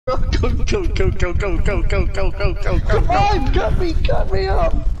Go. Come on, cut me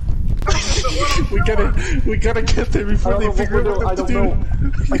up. We gotta get there before they figure out what to do.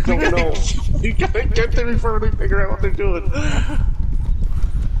 I don't know. We gotta get there before they figure out what they're doing.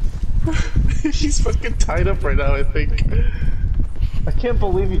 He's fucking tied up right now, I think. I can't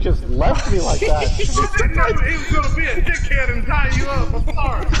believe you just left me like that. I didn't know he was gonna be a dickhead and tie you up. I'm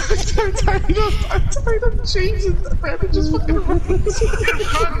sorry. I'm tied up, James, and the rabbit just fucking runs. You're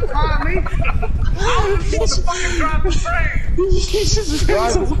trying to tie me. I was just want to fucking drive the train. He just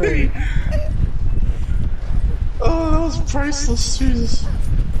runs away. Oh, that was priceless, Jesus.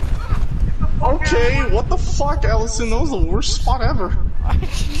 Okay, what the fuck, Allison? That was the worst spot ever. I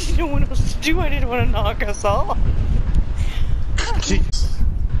didn't know what else to do. I didn't want to knock us off. Jeez.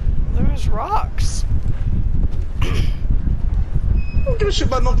 There was rocks. I don't give a shit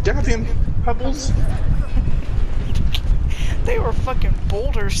about no goddamn pebbles. They were fucking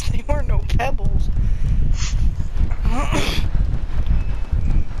boulders. They weren't no pebbles.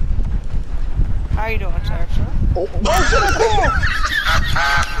 How you doing, sir? Oh,